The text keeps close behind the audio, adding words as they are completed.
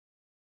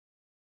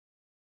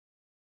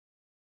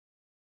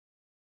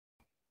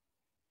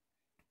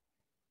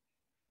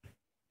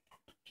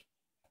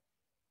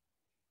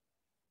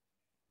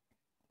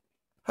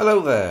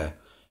Hello there.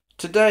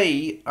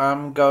 Today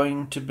I'm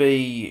going to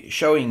be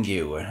showing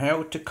you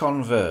how to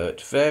convert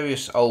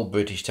various old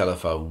British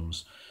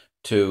telephones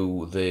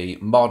to the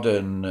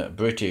modern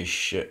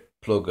British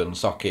plug and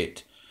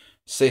socket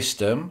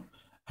system,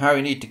 how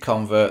you need to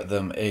convert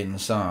them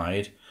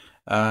inside,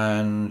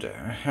 and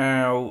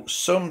how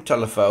some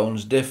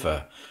telephones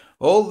differ.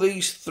 All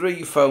these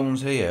three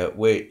phones here,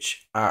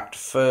 which at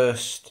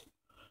first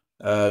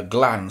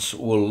glance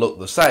will look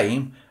the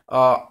same,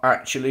 are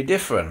actually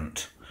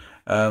different.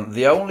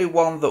 The only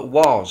one that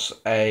was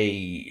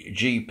a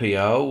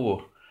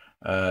GPO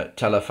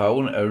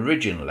telephone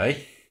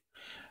originally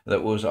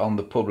that was on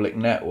the public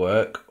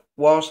network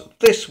was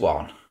this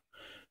one.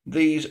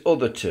 These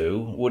other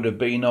two would have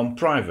been on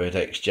private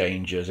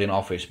exchanges in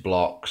office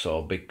blocks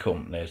or big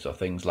companies or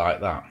things like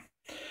that.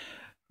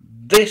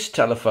 This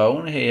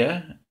telephone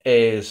here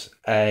is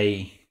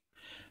a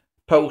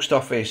post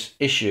office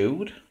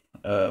issued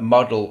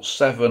model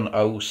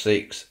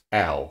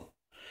 706L.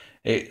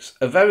 It's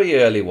a very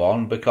early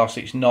one because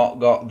it's not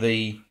got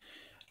the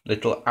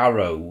little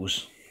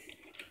arrows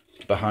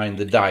behind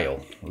the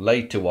dial.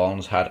 Later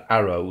ones had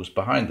arrows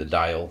behind the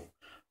dial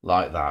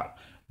like that,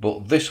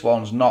 but this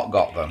one's not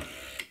got them.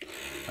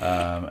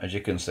 As you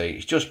can see,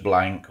 it's just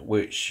blank,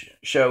 which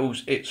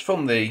shows it's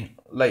from the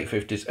late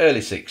 50s,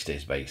 early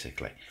 60s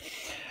basically.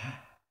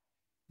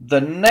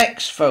 The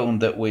next phone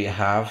that we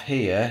have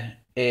here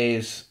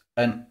is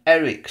an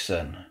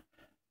Ericsson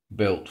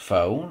built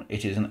phone.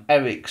 It is an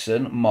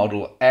Ericsson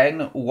model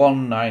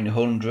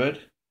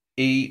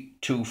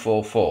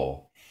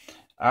N1900E244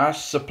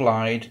 as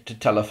supplied to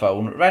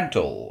telephone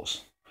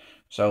rentals.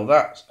 So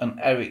that's an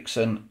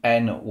Ericsson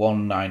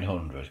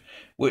N1900,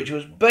 which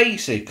was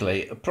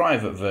basically a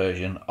private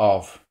version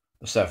of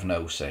the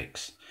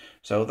 706.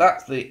 So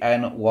that's the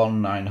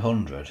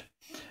N1900.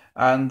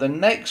 And the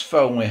next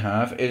phone we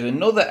have is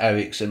another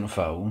Ericsson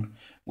phone,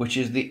 which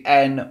is the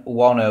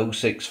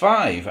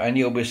N1065, and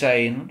you'll be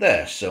saying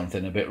there's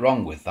something a bit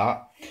wrong with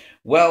that.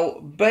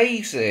 Well,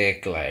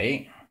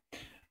 basically,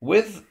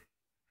 with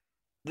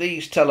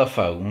these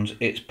telephones,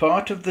 it's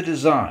part of the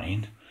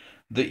design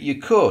that you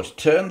could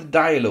turn the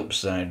dial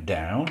upside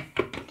down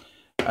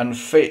and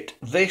fit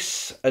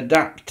this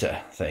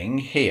adapter thing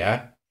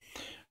here,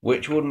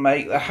 which would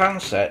make the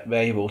handset be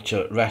able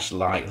to rest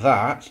like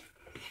that,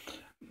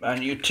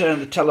 and you turn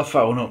the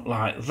telephone up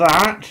like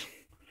that,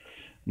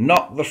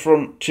 knock the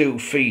front 2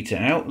 feet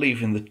out,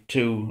 leaving the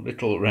 2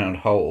 little round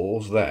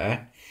holes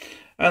there,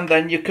 and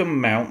then you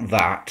can mount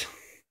that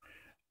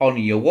on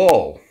your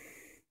wall.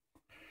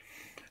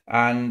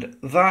 And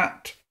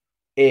that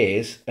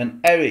is an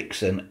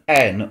Ericsson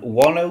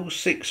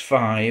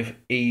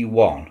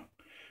N1065E1,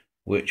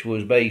 which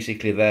was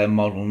basically their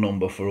model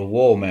number for a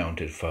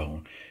wall-mounted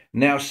phone.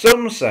 Now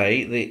some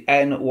say the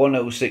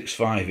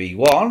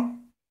N1065E1,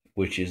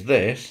 which is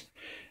this,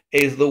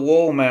 is the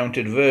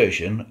wall-mounted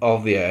version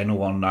of the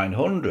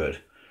N1900,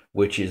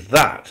 which is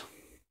that.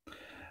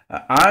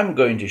 I'm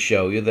going to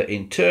show you that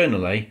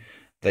internally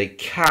they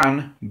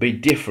can be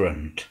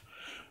different.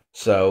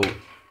 So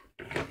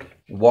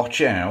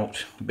watch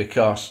out,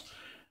 because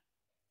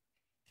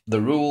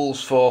the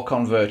rules for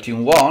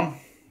converting one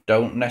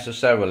don't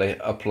necessarily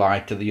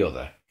apply to the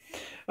other.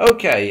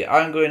 Okay,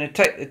 I'm going to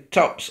take the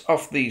tops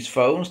off these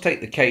phones,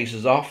 take the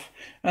cases off,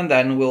 and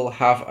then we'll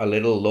have a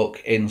little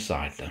look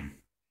inside them.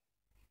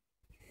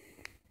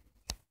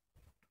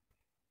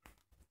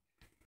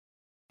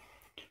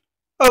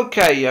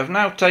 Okay, I've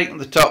now taken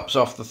the tops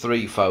off the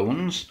three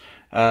phones.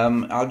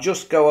 I'll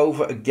just go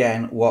over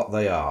again what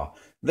they are.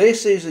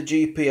 This is a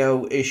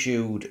GPO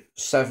issued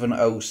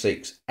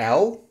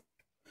 706L.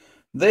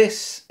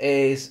 This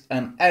is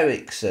an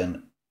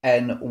Ericsson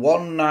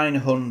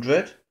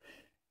N1900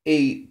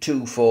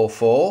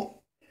 E244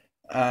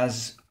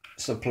 as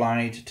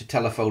supplied to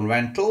telephone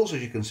rentals.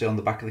 As you can see on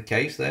the back of the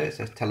case there, it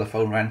says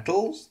telephone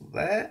rentals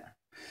there.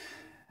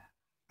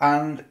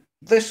 And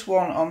this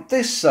one on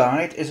this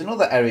side is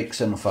another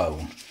Ericsson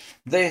phone.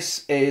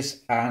 This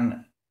is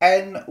an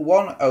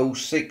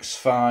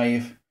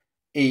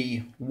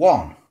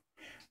N1065E1,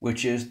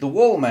 which is the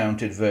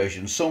wall-mounted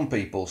version, some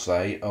people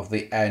say, of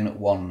the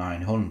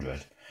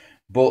N1900.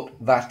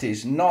 But that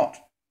is not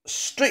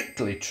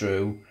strictly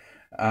true,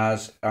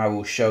 as I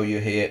will show you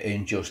here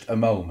in just a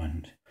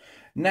moment.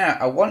 Now,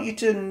 I want you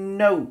to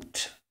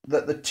note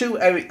that the two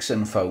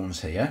Ericsson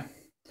phones here,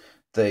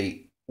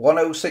 the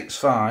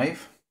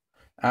 1065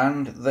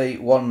 and the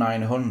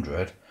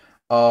 1900,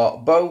 are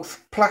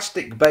both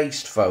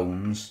plastic-based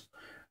phones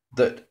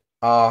that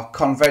are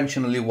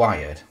conventionally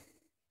wired.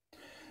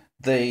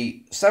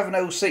 The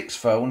 706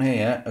 phone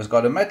here has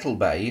got a metal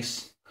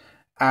base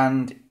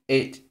and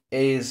it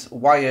is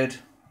wired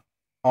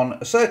on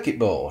a circuit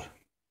board.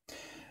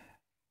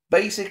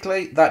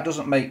 Basically, that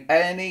doesn't make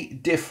any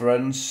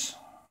difference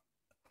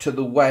to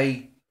the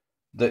way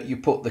that you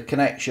put the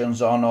connections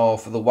on, or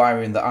for the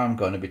wiring that I'm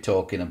going to be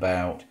talking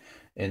about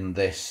in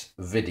this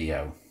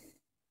video.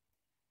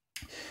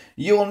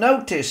 You'll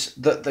notice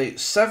that the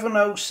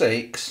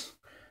 706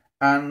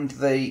 and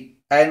the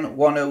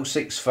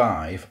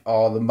N1065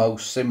 are the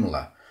most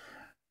similar.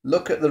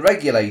 look at the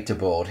regulator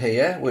board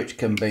here, which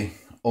can be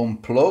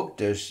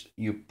unplugged, as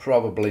you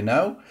probably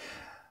know.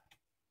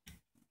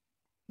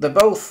 They're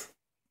both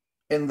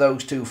in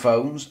those two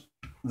phones.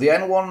 The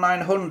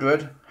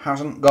N1900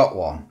 hasn't got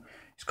one.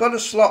 It's got a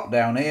slot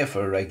down here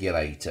for a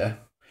regulator,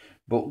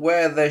 but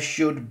where there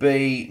should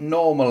be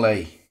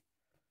normally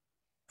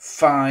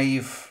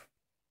 5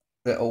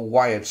 little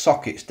wired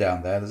sockets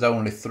down there, there's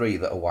only 3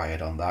 that are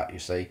wired on that, you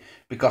see,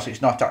 because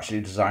it's not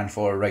actually designed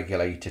for a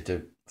regulator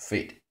to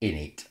fit in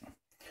it.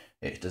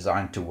 It's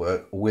designed to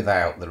work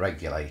without the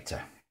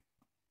regulator.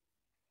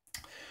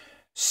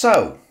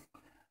 So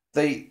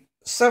the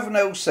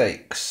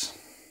 706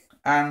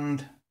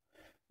 and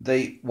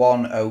the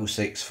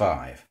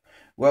 1065,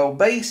 well,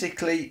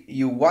 basically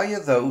you wire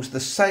those the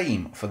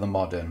same for the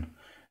modern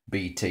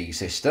BT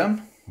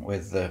system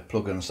with the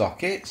plug-in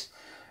sockets.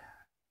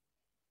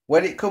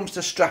 When it comes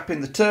to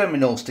strapping the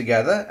terminals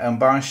together, and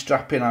by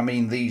strapping I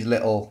mean these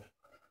little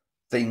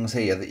things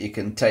here that you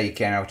can take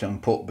out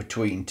and put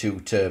between 2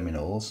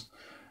 terminals,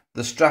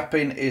 the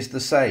strapping is the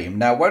same.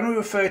 Now when we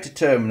refer to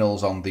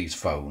terminals on these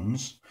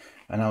phones,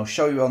 and I'll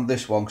show you on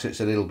this one because it's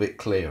a little bit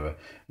clearer,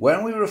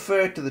 when we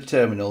refer to the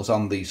terminals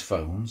on these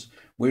phones,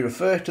 we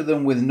refer to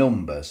them with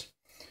numbers.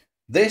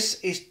 This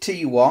is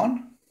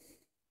T1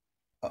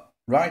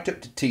 right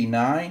up to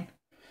T9,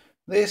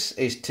 this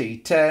is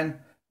T10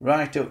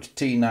 right up to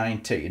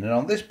T19, and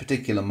on this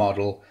particular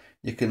model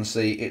you can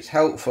see it's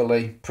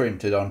helpfully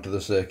printed onto the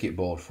circuit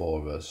board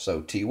for us.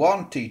 So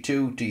T1,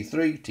 T2,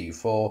 T3,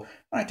 T4,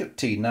 right up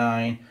to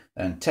T9,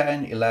 and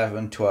 10,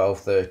 11, 12,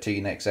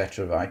 13,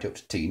 etc. right up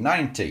to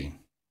T19.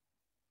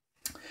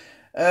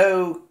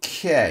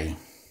 Okay,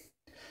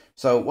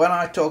 so when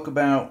I talk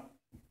about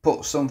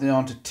put something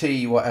onto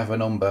T whatever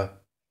number,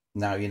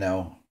 now you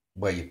know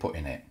where you're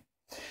putting it.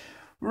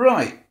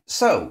 Right,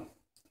 so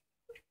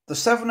the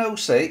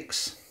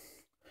 706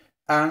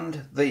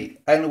 and the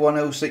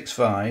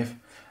N1065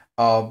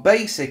 are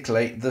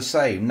basically the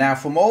same. Now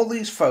from all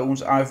these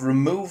phones I've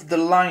removed the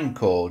line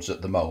cords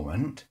at the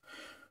moment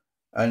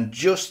and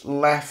just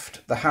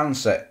left the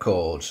handset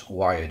cords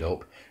wired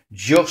up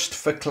just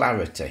for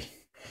clarity,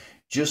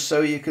 just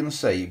so you can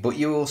see. But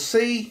you will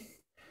see,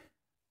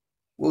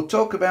 we'll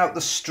talk about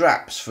the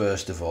straps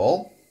first of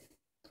all.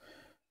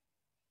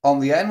 On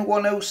the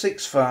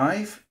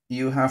N1065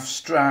 you have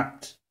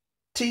strapped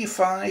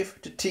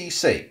T5 to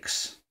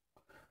T6,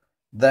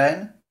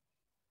 then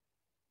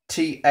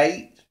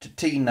T8 to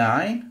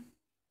T9.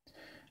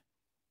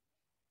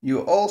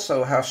 You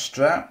also have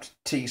strapped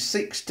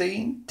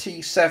T16,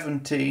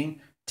 T17,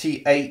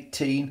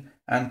 T18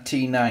 and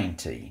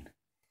T19.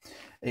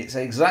 It's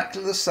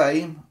exactly the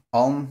same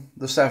on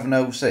the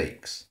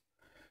 706.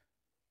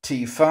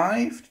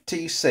 T5 to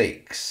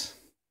T6,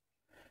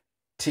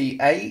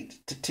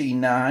 T8 to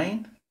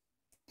T9,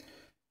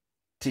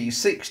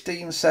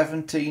 T16,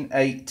 17,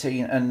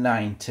 18 and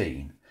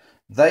 19.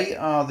 They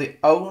are the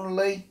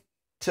only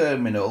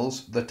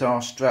terminals that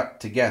are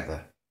strapped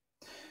together.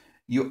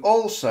 You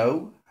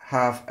also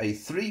have a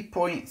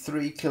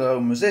 3.3 kilo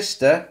ohm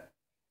resistor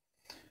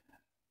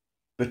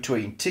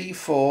between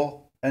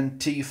T4 and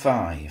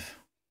T5.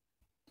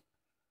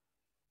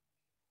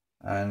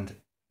 And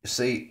you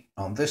see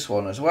on this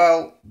one as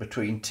well,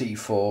 between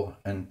T4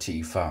 and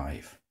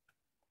T5,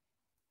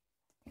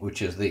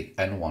 which is the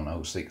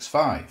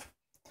N1065.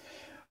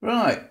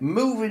 Right,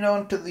 moving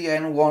on to the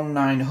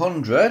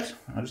N1900.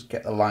 I'll just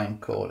get the line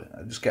cord,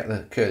 I'll just get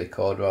the curly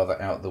cord rather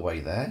out of the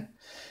way there.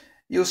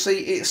 You'll see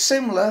it's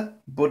similar,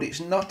 but it's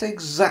not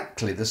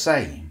exactly the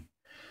same.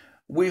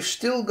 We've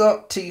still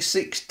got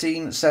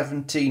T16,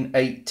 17,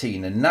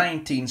 18 and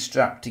 19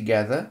 strapped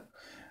together.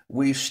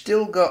 We've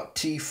still got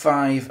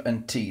T5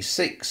 and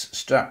T6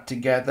 strapped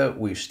together.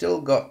 We've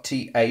still got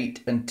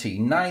T8 and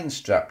T9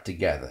 strapped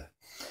together.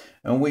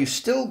 And we've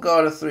still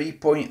got a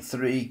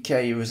 3.3k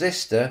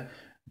resistor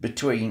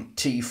between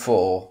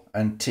T4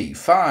 and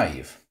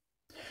T5.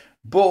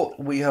 But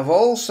we have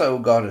also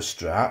got a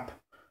strap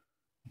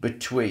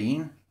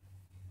between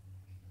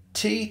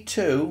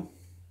T2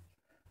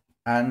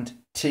 and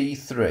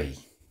T3.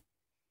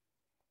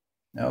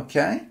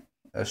 Okay,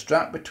 a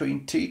strap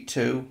between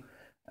T2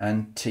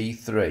 and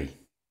T3.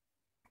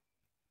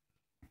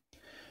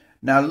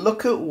 Now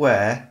look at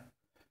where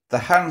the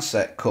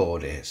handset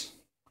cord is.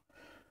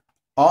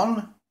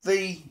 On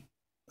the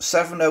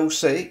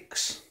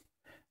 706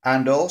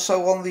 and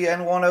also on the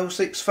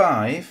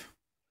N1065,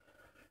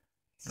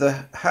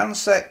 the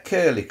handset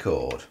curly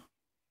cord,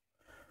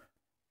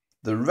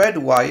 the red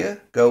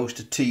wire goes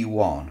to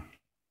T1,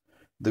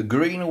 the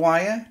green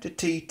wire to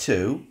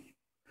T2,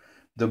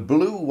 the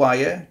blue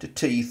wire to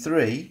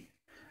T3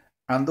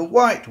 and the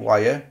white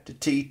wire to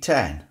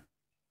T10.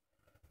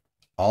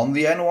 On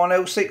the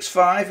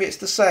N1065 it's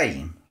the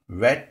same,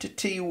 red to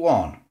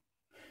T1,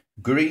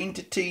 green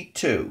to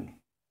T2,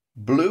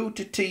 blue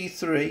to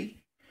T3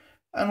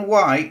 and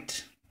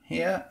white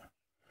here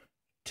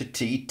to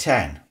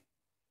T10.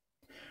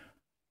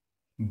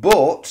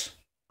 But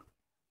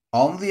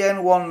on the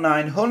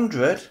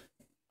N1900,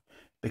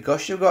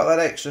 because you've got that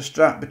extra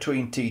strap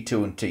between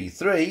T2 and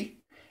T3,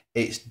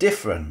 it's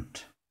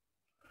different.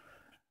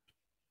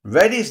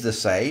 Red is the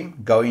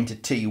same, going to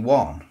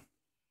T1.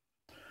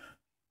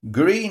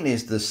 Green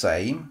is the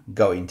same,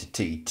 going to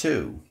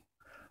T2.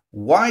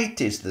 White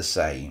is the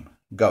same,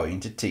 going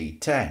to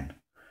T10.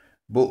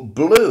 But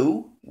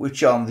blue,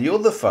 which on the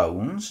other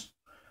phones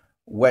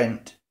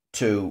went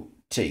to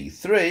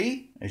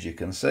T3, as you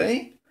can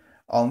see,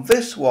 on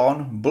this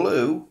one,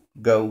 blue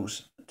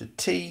goes to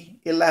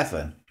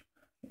T11.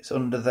 It's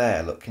under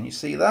there, look, can you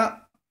see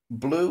that?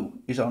 Blue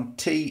is on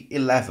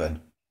T11.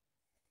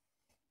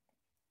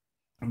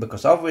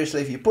 Because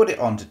obviously if you put it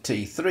onto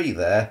T3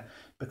 there,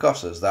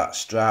 because there's that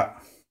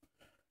strap,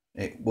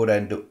 it would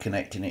end up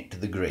connecting it to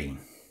the green.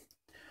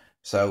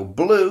 So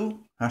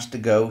blue has to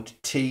go to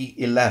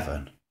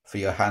T11 for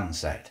your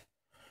handset.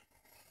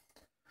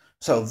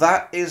 So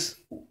that is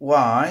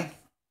why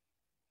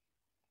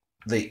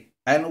the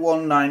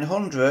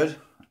N1900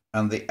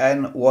 and the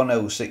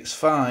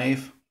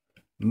N1065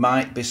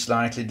 might be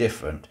slightly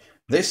different.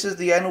 This is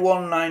the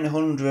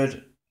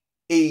N1900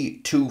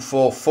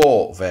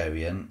 E244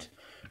 variant.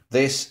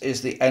 This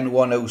is the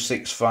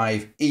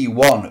N1065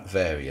 E1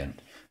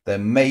 variant. There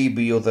may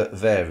be other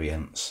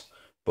variants,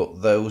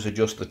 but those are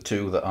just the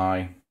two that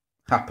I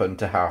happen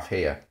to have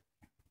here.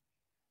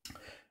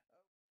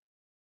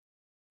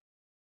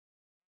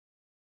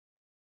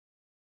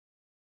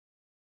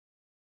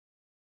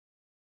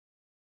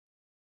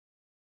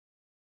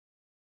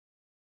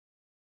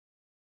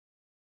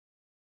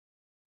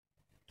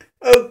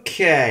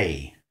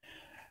 Okay,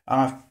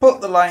 I've put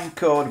the line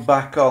code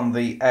back on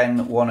the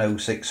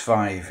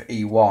N1065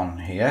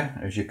 E1 here,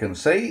 as you can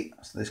see.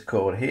 That's this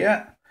code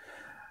here,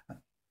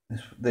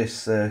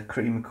 this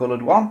cream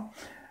coloured one.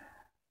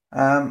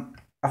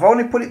 I've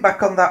only put it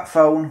back on that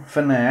phone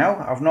for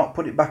now. I've not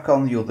put it back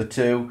on the other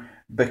two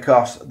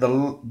because the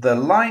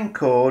line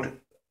code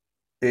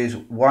is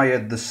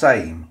wired the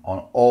same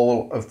on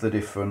all of the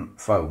different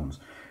phones.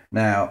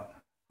 Now,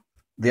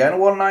 the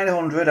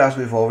N1900, as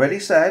we've already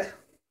said,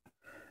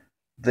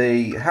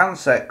 the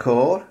handset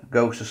code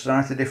goes to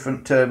slightly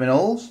different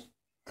terminals,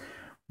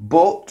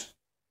 but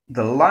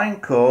the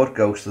line code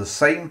goes to the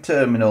same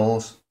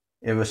terminals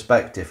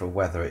irrespective of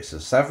whether it's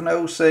a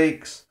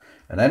 706,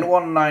 an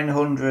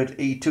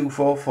N1900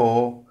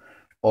 E244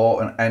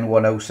 or an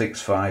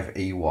N1065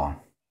 E1.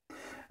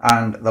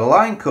 And the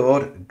line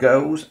code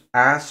goes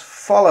as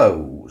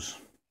follows.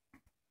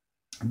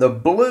 The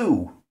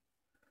blue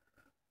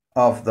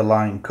of the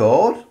line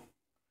code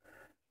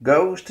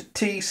goes to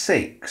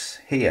T6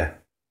 here.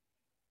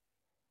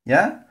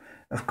 Yeah,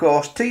 of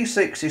course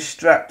T6 is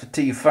strapped to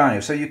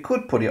T5, so you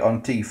could put it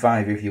on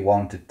T5 if you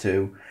wanted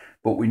to,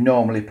 but we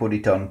normally put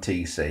it on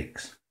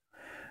T6.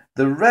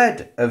 The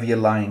red of your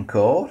line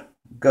code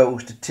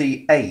goes to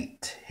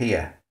T8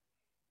 here.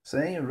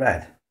 See,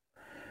 red.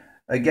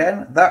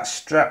 Again, that's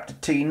strapped to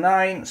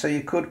T9, so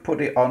you could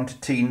put it onto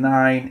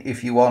T9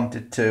 if you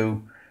wanted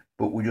to,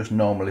 but we just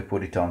normally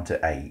put it onto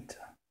 8.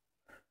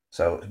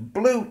 So it's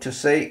blue to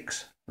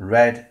 6,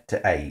 red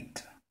to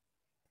 8.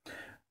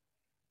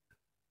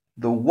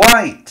 The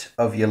white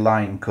of your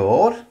line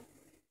code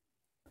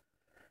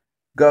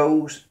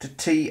goes to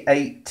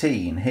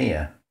T18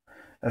 here.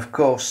 Of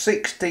course,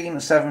 16,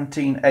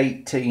 17,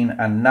 18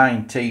 and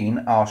 19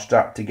 are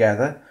strapped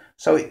together,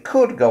 so it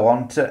could go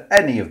on to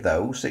any of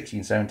those,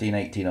 16, 17,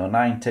 18 or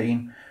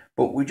 19,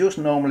 but we just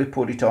normally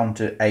put it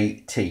onto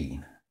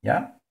 18,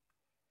 yeah,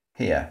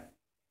 here.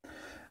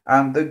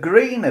 And the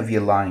green of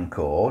your line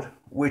code,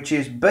 which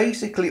is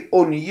basically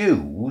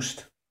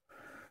unused,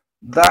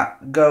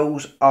 that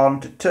goes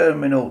on to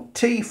terminal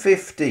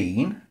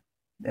T15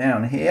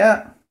 down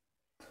here,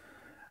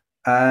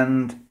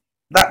 and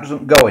that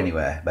doesn't go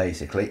anywhere,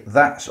 basically.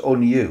 That's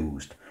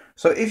unused.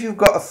 So if you've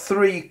got a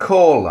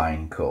 3-core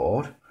line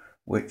code,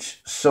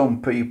 which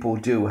some people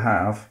do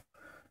have,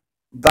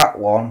 that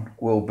one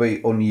will be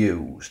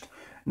unused.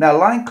 Now,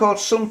 line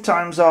codes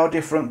sometimes are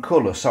different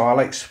colours, so I'll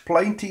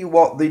explain to you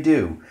what they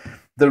do.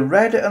 The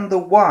red and the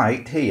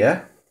white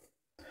here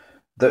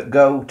that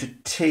go to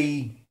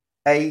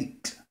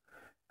T8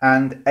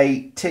 and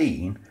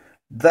 18,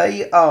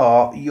 they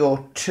are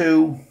your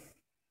two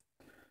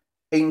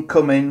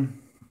incoming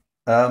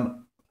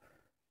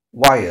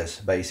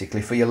wires,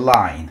 basically, for your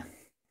line.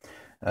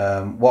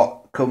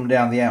 What come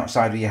down the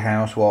outside of your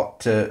house,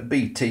 what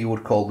BT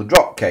would call the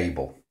drop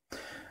cable.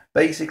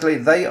 Basically,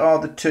 they are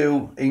the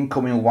two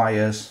incoming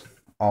wires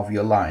of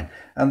your line,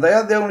 and they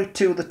are the only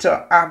two that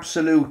are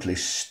absolutely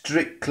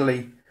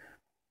strictly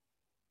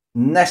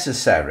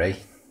necessary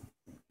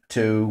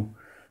to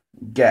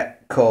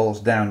get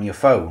calls down your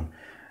phone.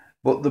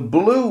 But the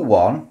blue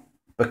one,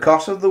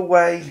 because of the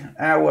way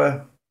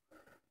our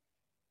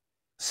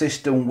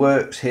system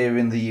works here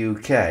in the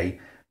UK,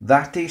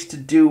 that is to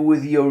do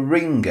with your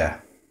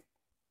ringer.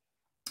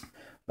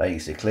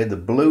 Basically, the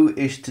blue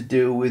is to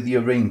do with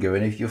your ringer,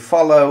 and if you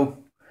follow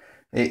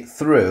it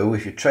through,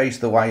 if you trace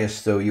the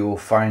wires through, you will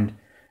find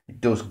it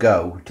does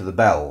go to the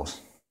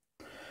bells.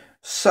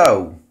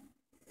 So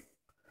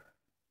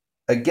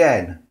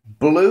again,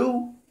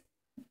 blue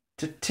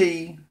to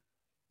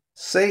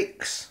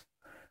T6,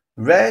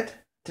 red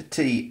to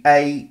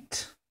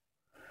T8,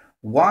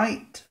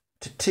 white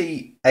to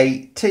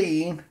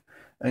T18,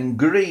 and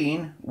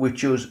green,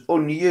 which was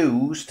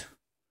unused,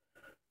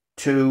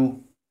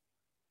 to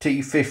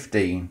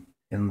T15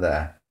 in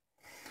there,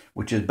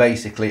 which is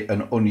basically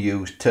an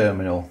unused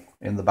terminal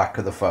in the back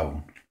of the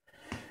phone.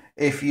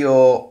 If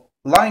your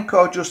line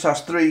card just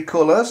has three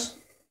colours,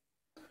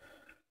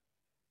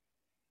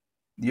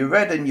 your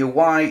red and your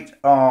white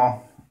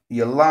are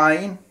your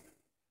line,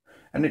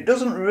 and it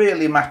doesn't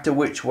really matter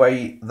which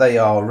way they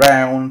are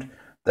round,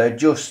 they're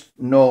just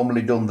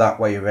normally done that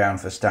way around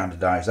for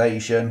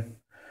standardisation.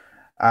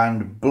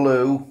 And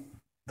blue,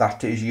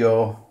 that is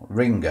your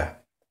ringer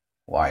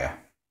wire.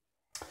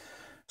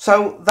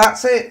 So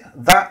that's it.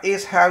 That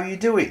is how you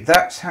do it.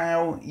 That's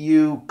how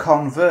you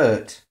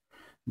convert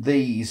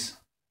these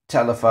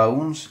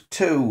telephones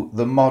to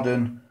the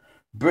modern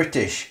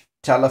British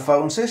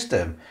telephone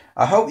system.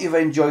 I hope you've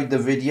enjoyed the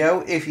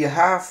video. If you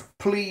have,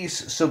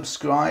 please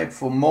subscribe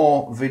for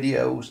more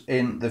videos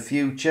in the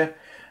future,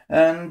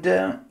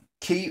 and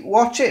keep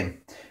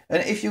watching.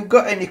 And if you've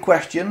got any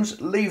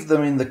questions, leave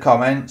them in the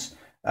comments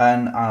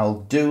and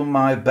I'll do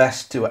my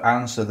best to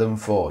answer them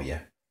for you.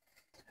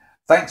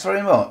 Thanks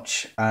very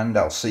much, and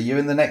I'll see you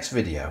in the next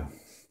video.